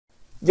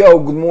Yo,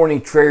 good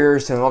morning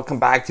traders and welcome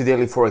back to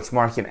Daily Forex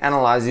Market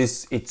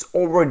Analysis. It's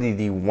already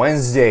the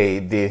Wednesday,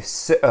 the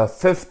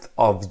 5th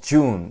of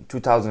June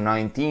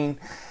 2019,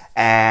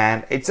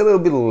 and it's a little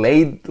bit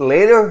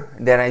later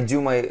than I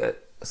do my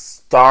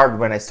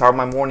when I start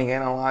my morning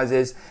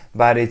analysis,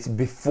 but it's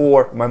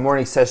before my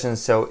morning session,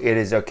 so it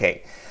is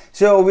okay.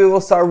 So we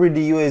will start with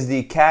the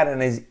USD CAD,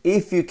 and as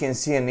if you can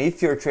see, and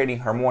if you're trading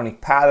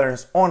harmonic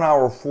patterns on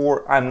hour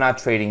 4, I'm not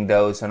trading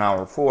those on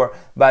hour 4,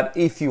 but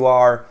if you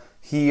are,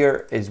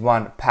 here is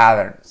one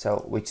pattern,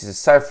 so which is a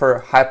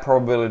cipher high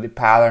probability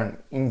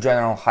pattern, in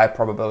general high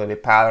probability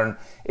pattern.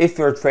 If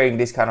you're trading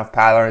this kind of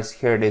patterns,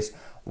 here it is,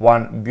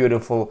 one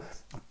beautiful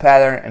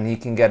pattern, and you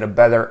can get a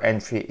better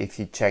entry if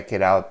you check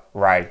it out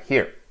right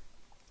here.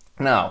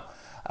 Now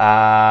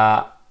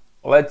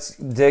let's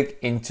dig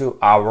into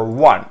hour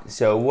 1.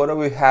 So what do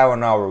we have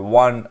on hour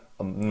 1?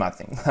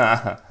 Nothing.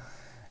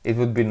 It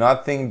would be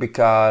nothing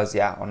because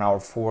yeah, on hour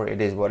 4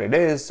 it is what it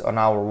is. On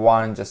hour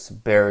 1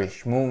 just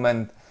bearish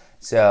movement.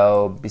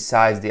 So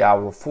besides the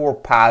hour 4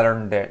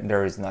 pattern,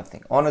 there is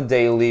nothing. On a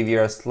daily, we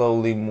are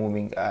slowly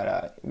moving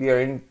we are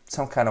in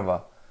some kind of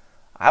a,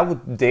 I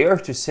would dare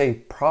to say,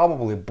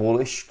 probably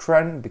bullish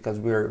trend, because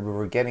we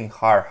were getting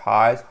higher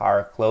highs,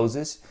 higher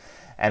closes,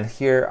 and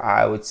here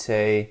I would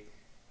say,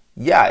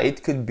 yeah,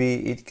 it could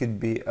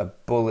be a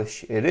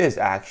bullish. It is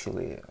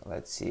actually.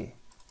 Let's see.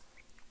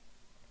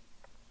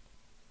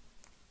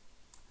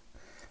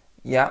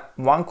 Yeah,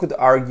 one could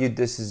argue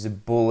this is a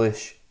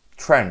bullish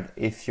trend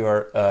if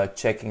you're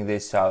checking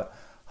this out.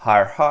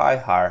 Higher high,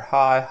 higher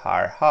high,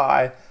 higher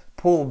high,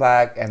 pull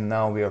back, and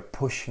now we are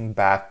pushing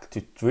back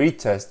to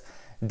retest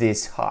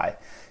this high.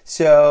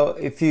 So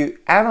if you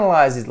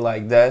analyze it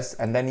like this,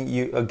 and then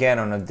you again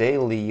on a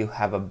daily, you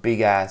have a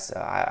big ass,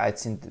 I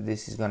think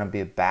this is gonna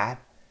be a bad.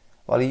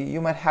 Well,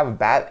 you might have a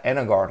bad and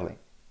a godly.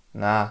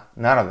 Nah,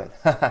 none of it.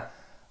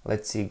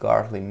 Let's see,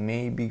 godly,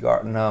 maybe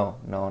no.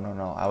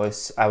 I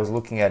was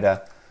looking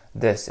at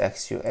this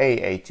X to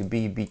A to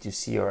B, B to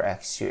C, or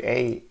X to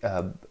A,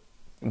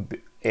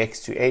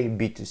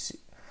 B to C,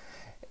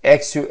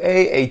 X to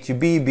A to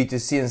B, B to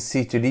C, and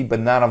C to D, but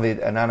none of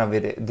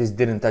it. This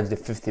didn't touch the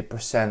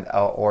 50%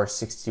 or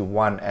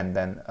 61, and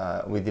then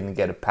we didn't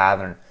get a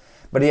pattern.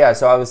 But yeah,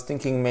 so I was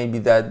thinking maybe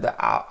that the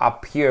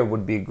up here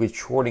would be a good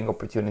shorting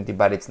opportunity,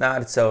 but it's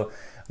not. So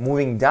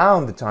moving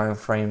down the time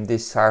frame,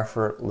 this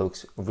cipher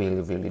looks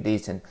really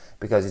decent,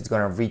 because it's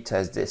gonna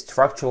retest this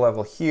structural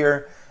level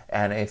here.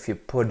 And if you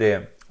put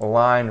a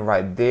line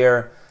right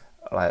there,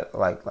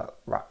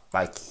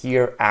 like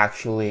here,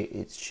 actually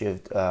it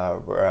should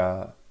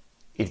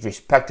it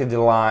respected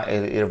the line,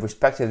 it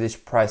respected this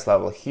price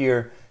level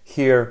here,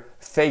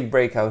 fake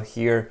breakout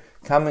here,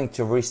 coming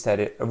to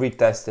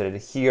retested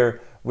it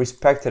here,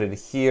 respected it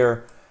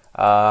here.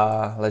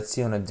 Let's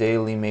see, on a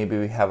daily, maybe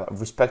we have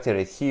respected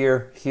it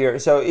here.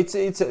 So it's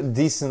a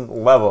decent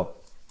level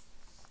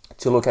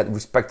to look at.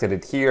 Respected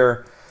it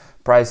here,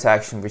 price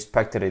action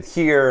respected it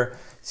here.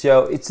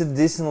 So it's a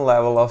decent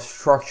level of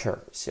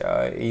structure.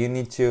 So you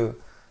need to,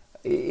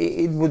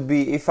 it would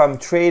be, if I'm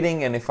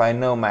trading and if I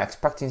know my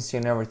expectancy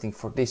and everything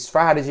for this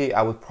strategy,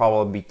 I would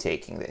probably be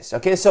taking this.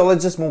 Okay, so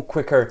let's just move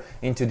quicker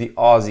into the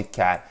Aussie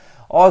CAD.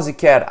 Aussie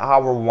CAD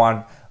hour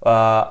 1.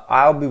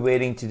 I'll be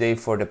waiting today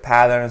for the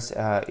patterns.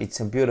 It's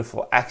a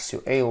beautiful X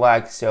to A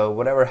leg. So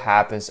whatever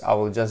happens, I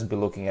will just be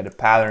looking at the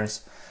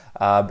patterns.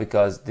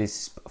 Because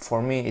this,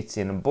 for me, it's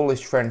in a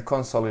bullish trend,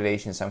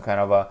 consolidation, some kind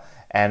of a,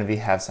 and we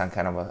have some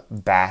kind of a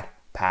bad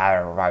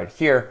pattern right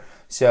here.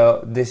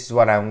 So this is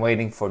what I'm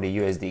waiting for, the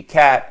USD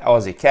CAD,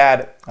 Aussie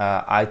CAD.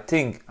 I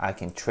think I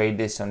can trade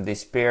this on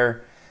this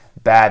pair.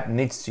 Bad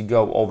needs to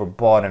go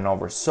overbought and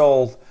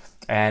oversold,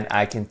 and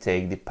I can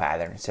take the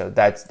pattern. So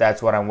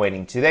that's what I'm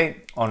waiting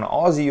today. On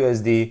Aussie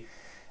USD,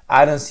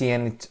 I don't see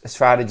any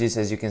strategies.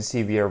 As you can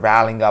see, we are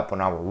rallying up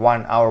on hour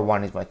 1. Hour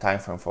 1 is my time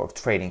frame for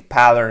trading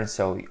patterns,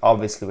 so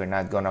obviously we're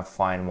not gonna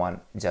find one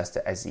just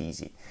as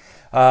easy.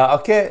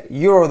 Okay,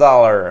 euro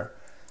dollar.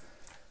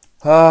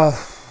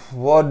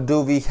 What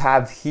do we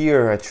have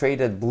here? I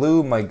traded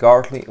blue, my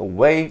Gartley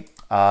away.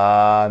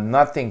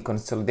 Nothing,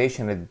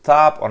 consolidation at the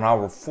top. On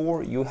hour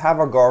 4, you have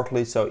a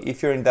Gartley, so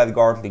if you're in that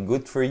Gartley,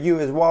 good for you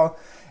as well.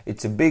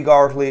 It's a big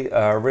Gartley,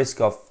 risk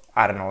of,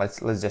 I don't know,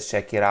 let's just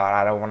check it out.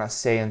 I don't want to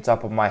say on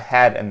top of my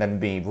head and then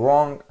be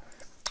wrong.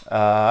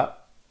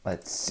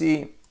 Let's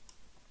see.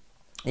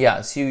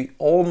 Yeah, see, we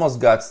almost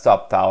got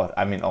stopped out.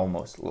 I mean,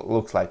 almost.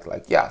 Looks like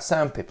yeah,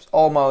 7 pips,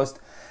 almost.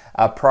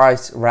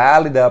 Price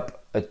rallied up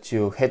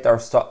to hit our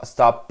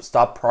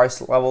stop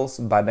price levels,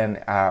 but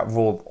then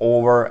rolled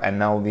over, and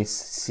now we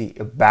see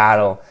a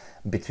battle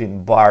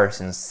between buyers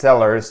and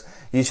sellers.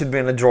 You should be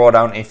in a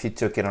drawdown if you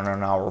took it on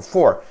an hour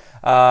 4.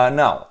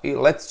 Now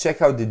let's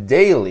check out the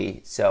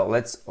daily. So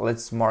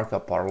let's mark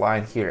up our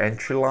line here,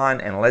 entry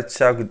line, and let's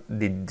check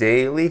the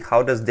daily.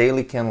 How does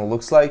daily candle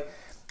looks like?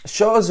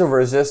 shows a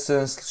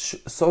resistance,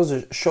 shows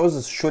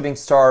a shooting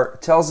star,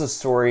 tells a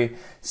story.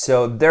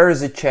 So there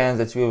is a chance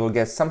that we will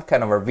get some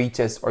kind of a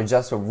retest or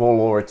just a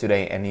rollover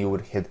today and you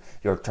would hit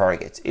your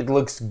targets. It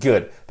looks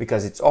good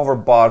because it's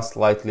overbought,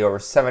 slightly over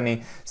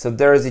 70. So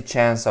there is a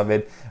chance of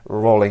it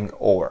rolling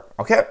over.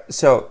 Okay,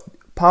 so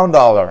pound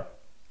dollar,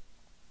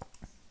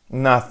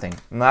 nothing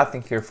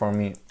here for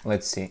me.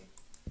 Let's see.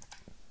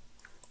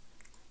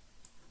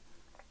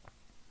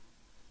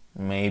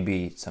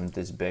 Maybe some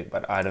this big,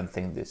 but I don't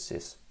think this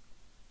is.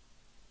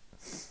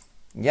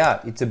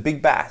 Yeah, it's a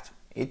big bat.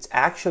 It's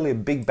actually a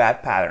big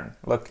bat pattern.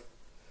 Look.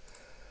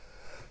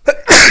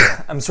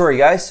 I'm sorry,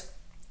 guys.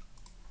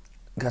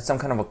 Got some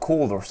kind of a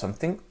cold or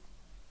something.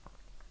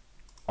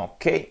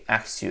 Okay,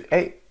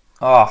 XUA.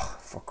 Oh,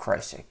 for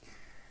Christ's sake.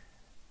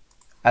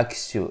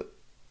 XUA,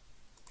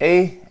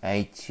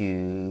 A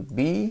to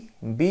B,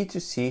 B to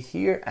C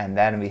here, and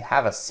then we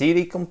have a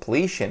CD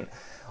completion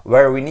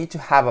where we need to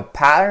have a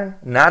pattern,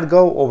 not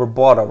go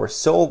overbought,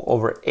 oversold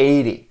over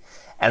 80.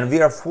 And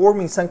we are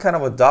forming some kind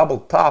of a double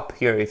top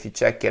here if you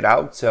check it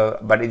out. So,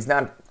 but it's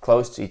not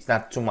close to, it's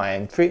not to my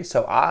entry.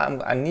 So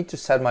I need to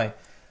set my,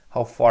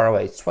 how far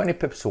away? It's 20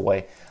 pips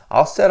away.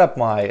 I'll set up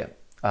my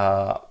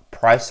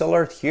price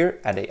alert here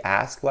at the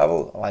ask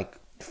level, like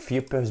a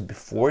few pips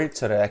before it,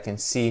 so that I can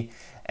see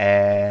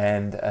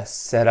and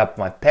set up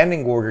my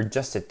pending order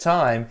just in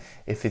time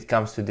if it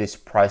comes to this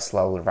price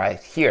level right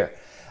here.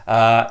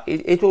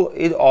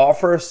 It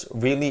offers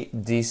really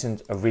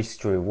decent risk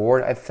to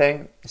reward, I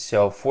think.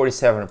 So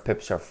 47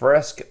 pips of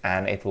risk,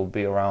 and it will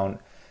be around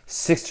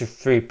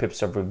 63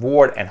 pips of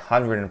reward and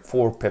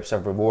 104 pips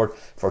of reward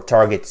for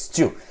targets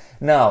too.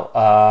 Now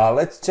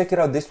let's check it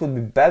out. This would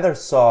be better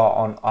saw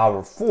on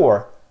hour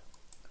 4.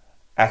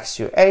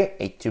 XUA,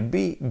 A to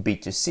B, B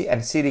to C,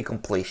 and CD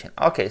completion.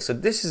 Okay, so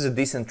this is a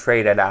decent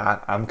trade that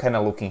I'm kind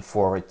of looking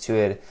forward to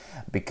it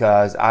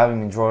because I've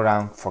been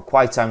drawdown for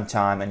quite some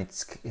time and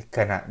it's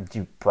kind of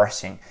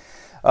depressing.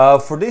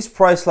 For this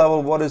price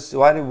level,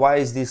 why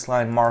is this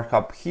line marked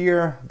up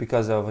here?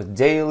 Because of a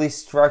daily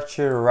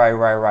structure,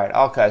 right.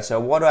 Okay, so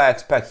what I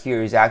expect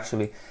here is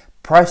actually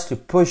price to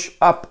push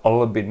up a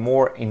little bit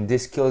more in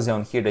this kill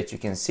zone here that you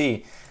can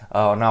see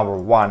on hour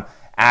 1.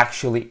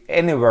 Actually,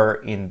 anywhere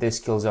in this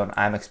kill zone,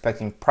 I'm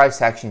expecting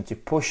price action to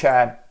push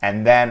at,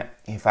 and then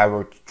if I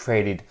were to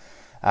trade it,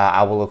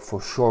 I will look for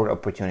short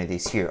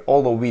opportunities here.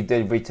 Although we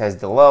did retest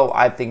the low,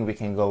 I think we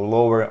can go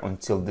lower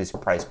until this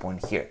price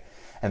point here.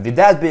 And with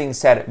that being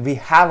said, we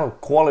have a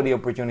quality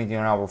opportunity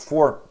on hour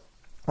 4,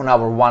 on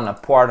hour 1,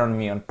 pardon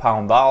me, on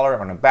pound dollar,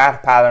 on a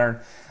bat pattern,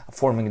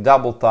 forming a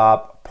double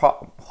top.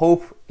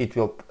 Hope it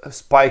will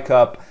spike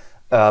up.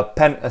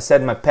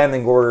 Set my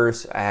pending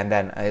orders and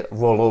then I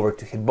roll over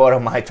to hit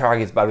bottom my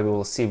targets, but we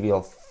will see.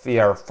 We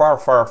are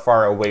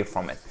far away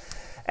from it.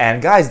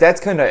 And guys, that's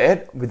kind of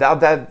it. With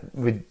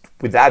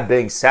that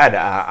being said,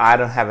 I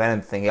don't have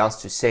anything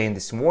else to say in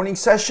this morning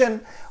session.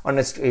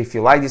 If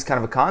you like this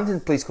kind of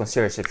content, please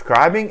consider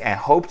subscribing, and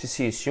hope to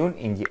see you soon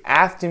in the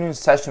afternoon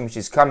session, which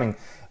is coming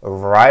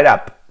right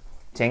up.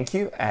 Thank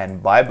you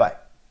and bye bye.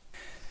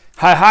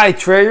 Hi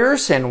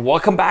traders, and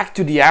welcome back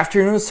to the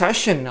afternoon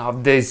session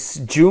of this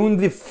June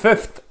the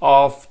 5th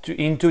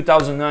in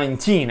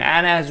 2019.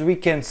 And as we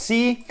can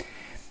see,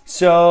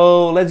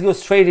 so let's go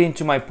straight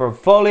into my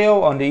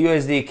portfolio on the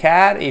USD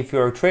CAD. If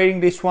you're trading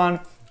this one,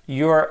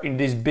 you're in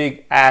this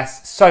big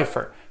ass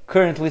cipher,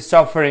 currently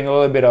suffering a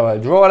little bit of a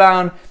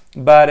drawdown,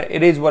 but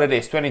it is what it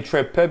is.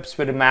 23 pips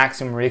with a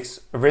maximum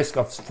risk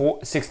of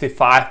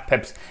 65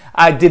 pips.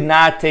 I did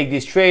not take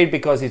this trade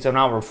because it's on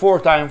hour 4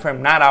 time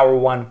frame, not hour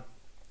 1.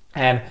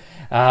 And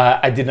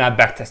I did not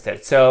backtest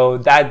it. So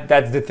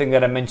that's the thing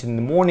that I mentioned in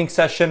the morning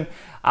session.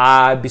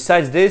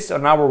 Besides this,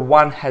 on hour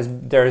 1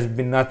 there's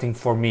been nothing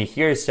for me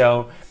here.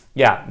 So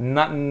yeah,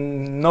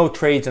 no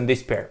trades on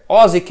this pair.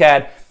 Aussie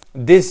CAD,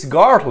 this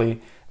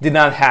Gartley did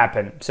not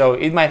happen. So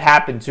it might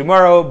happen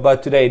tomorrow,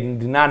 but today it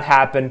did not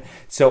happen.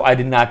 So I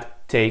did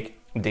not take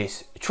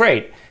this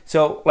trade.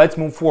 So let's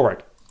move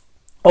forward.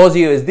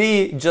 Aussie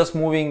USD just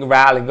moving,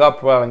 rallying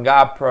up, rolling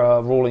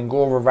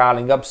over,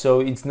 rallying up. So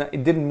it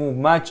didn't move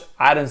much.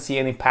 I don't see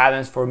any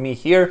patterns for me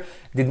here.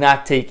 Did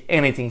not take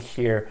anything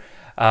here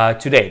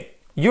today.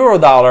 Euro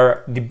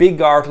dollar, the big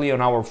Gartley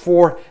on hour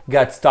 4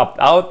 got stopped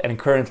out, and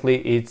currently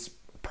its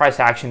price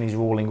action is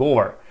rolling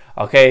over.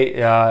 Okay,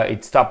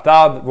 it stopped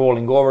out,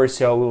 rolling over.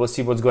 So we will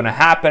see what's going to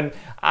happen.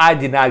 I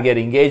did not get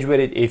engaged with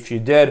it. If you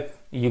did,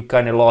 you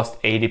kind of lost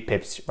 80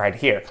 pips right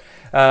here.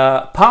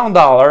 Pound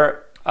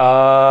dollar.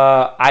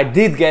 I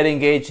did get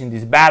engaged in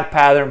this bad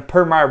pattern.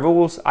 Per my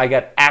rules, I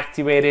got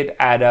activated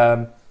at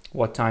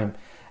what time?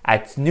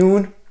 At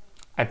noon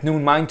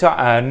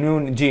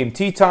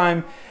GMT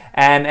time.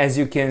 And as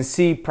you can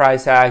see,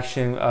 price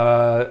action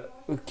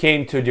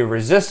came to the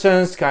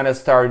resistance, kind of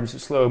started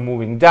slow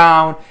moving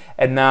down,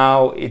 and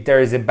now there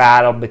is a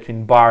battle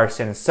between buyers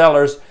and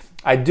sellers.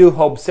 I do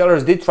hope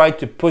sellers did try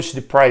to push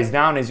the price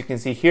down. As you can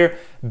see here,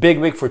 big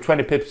wick for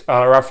 20 pips,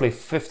 roughly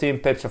 15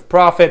 pips of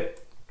profit.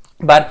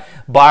 but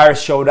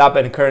buyers showed up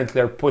and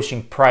currently are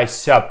pushing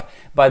price up.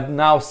 But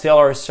now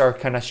sellers are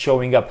kind of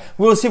showing up.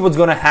 We'll see what's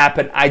going to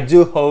happen. I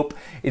do hope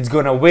it's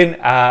going to win.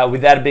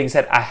 With that being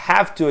said, I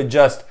have to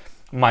adjust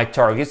my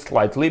target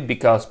slightly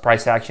because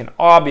price action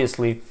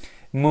obviously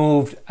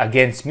moved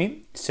against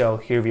me. So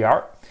here we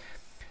are.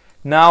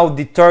 Now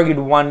the target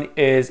one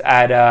is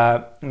at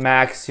a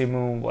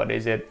maximum, what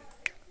is it?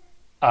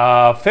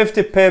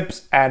 50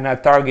 pips, and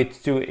target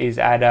 2 is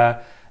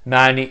at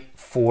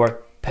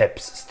 94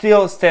 pips.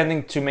 Still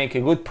standing to make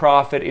a good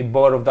profit if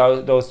both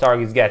of those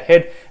targets get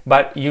hit,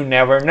 but you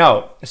never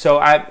know.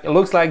 So it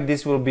looks like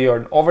this will be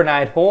an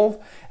overnight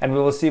hold, and we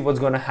will see what's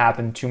going to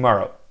happen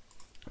tomorrow.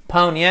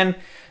 Pound yen,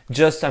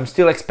 I'm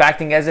still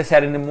expecting, as I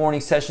said in the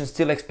morning session,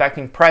 still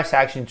expecting price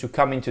action to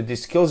come into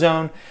this skill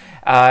zone,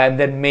 and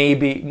then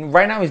maybe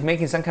right now he's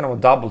making some kind of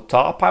a double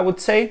top, I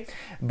would say,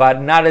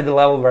 but not at the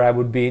level where I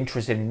would be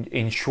interested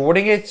in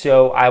shorting it.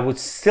 So I would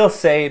still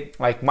say,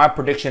 like, my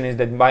prediction is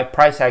that my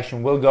price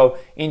action will go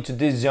into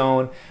this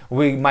zone.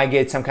 We might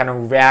get some kind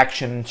of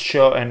reaction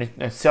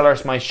and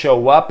sellers might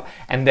show up,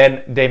 and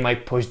then they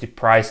might push the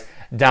price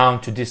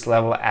down to this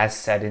level as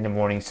said in the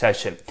morning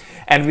session.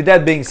 And with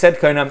that being said,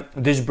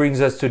 this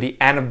brings us to the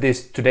end of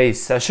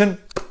today's session.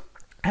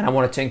 And I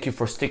want to thank you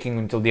for sticking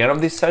until the end of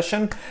this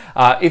session.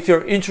 If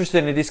you're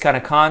interested in this kind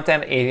of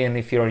content, and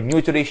if you're new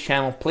to this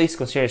channel, please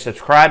consider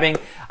subscribing.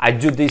 I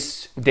do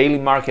this daily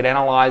market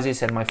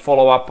analysis and my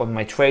follow-up on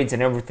my trades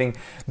and everything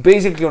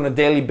basically on a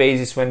daily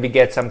basis when we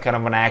get some kind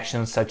of an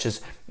action such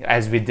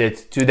as we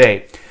did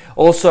today.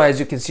 Also, as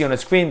you can see on the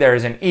screen, there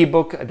is an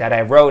ebook that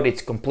I wrote.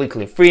 It's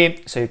completely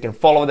free, so you can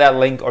follow that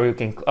link, or you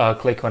can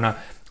click on a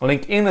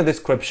link in the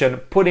description,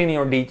 put in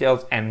your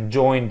details, and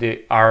join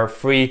our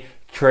free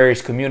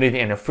traders community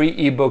and a free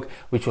ebook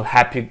which will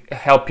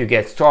help you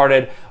get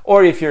started.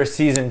 Or if you're a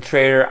seasoned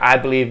trader, I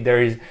believe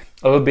there is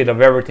a little bit of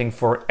everything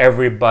for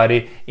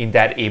everybody in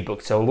that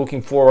ebook. So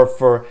looking forward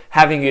for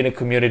having you in the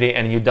community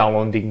and you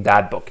downloading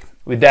that book.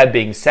 With that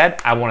being said,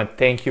 I want to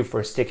thank you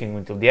for sticking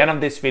until the end of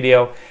this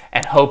video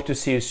and hope to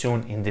see you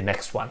soon in the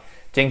next one.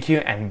 Thank you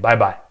and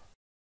bye-bye.